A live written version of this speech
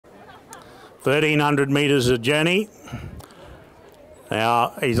1,300 metres a journey.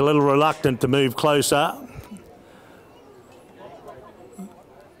 Now, he's a little reluctant to move closer.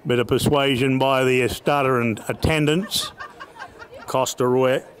 Bit of persuasion by the starter and attendants. Costa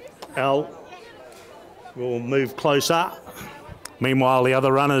Royale will move closer. Meanwhile, the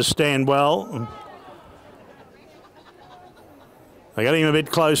other runners stand well. They got him a bit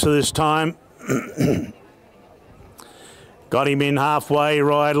closer this time. Got him in halfway,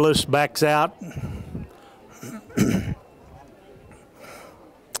 riderless, backs out.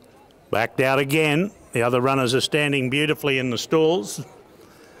 Backed out again. The other runners are standing beautifully in the stalls.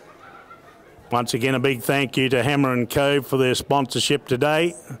 Once again, a big thank you to Hammer and Cove for their sponsorship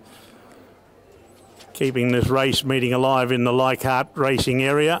today, keeping this race meeting alive in the Leichhardt racing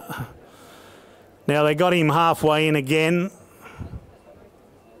area. Now they got him halfway in again.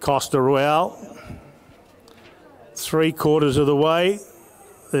 Costa Royale. 3/4 of the way.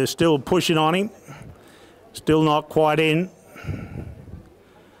 They're still pushing on him. Still not quite in.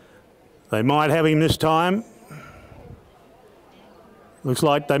 They might have him this time. Looks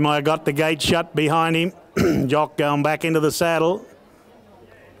like they might have got the gate shut behind him. Jock going back into the saddle.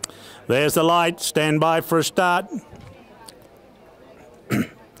 There's the light. Stand by for a start.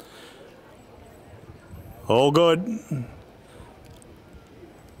 All good.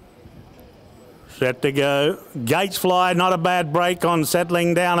 Set to go. Gates fly, not a bad break on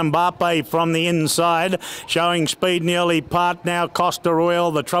settling down. Mbappe from the inside, showing speed in the early part. Now Costa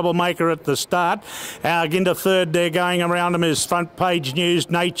Royale, the troublemaker at the start. Into third there, going around him is Front Page News,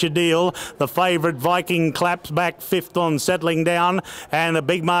 Nature Deal. The favourite Viking Claps back fifth on settling down. And a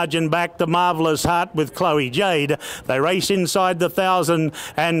big margin back to Marvellous Heart with Chloe Jade. They race inside the 1,000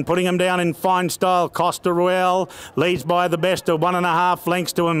 and putting them down in fine style. Costa Royale leads by the best of 1.5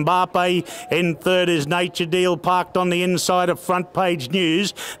 lengths to Mbappe. In third is Nature Deal, parked on the inside of Front Page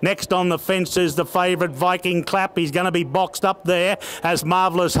News. Next on the fence is the favourite Viking Clap. He's going to be boxed up there as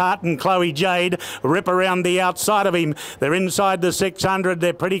Marvellous Heart and Chloe Jade rip around the outside of him. They're inside the 600.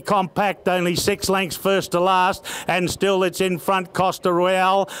 They're pretty compact, only 6 lengths first to last, and still it's in front. Costa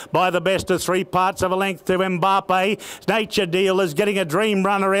Royale by the best of 3/4 of a length to Mbappe. Nature Deal is getting a dream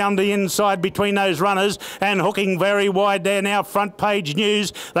run around the inside between those runners and hooking very wide there now. Front Page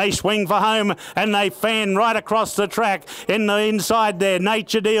News, they swing for home and they fan right across the track. In the inside there,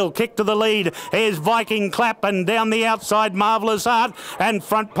 Nature Deal kick to the lead. Here's Viking Clap, and down the outside Marvellous Heart and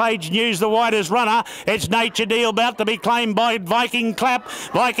Front Page News, the widest runner. It's Nature Deal about to be claimed by Viking Clap.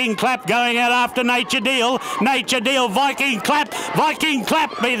 Viking Clap going out after Nature Deal. Nature Deal, Viking Clap. Viking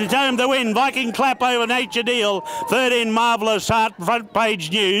Clap be the term to win. Viking Clap over Nature Deal. Third in Marvellous Heart, Front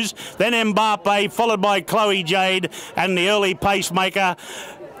Page News. Then Mbappe, followed by Chloe Jade, and the early pacemaker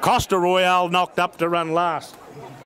Costa Royale knocked up to run last.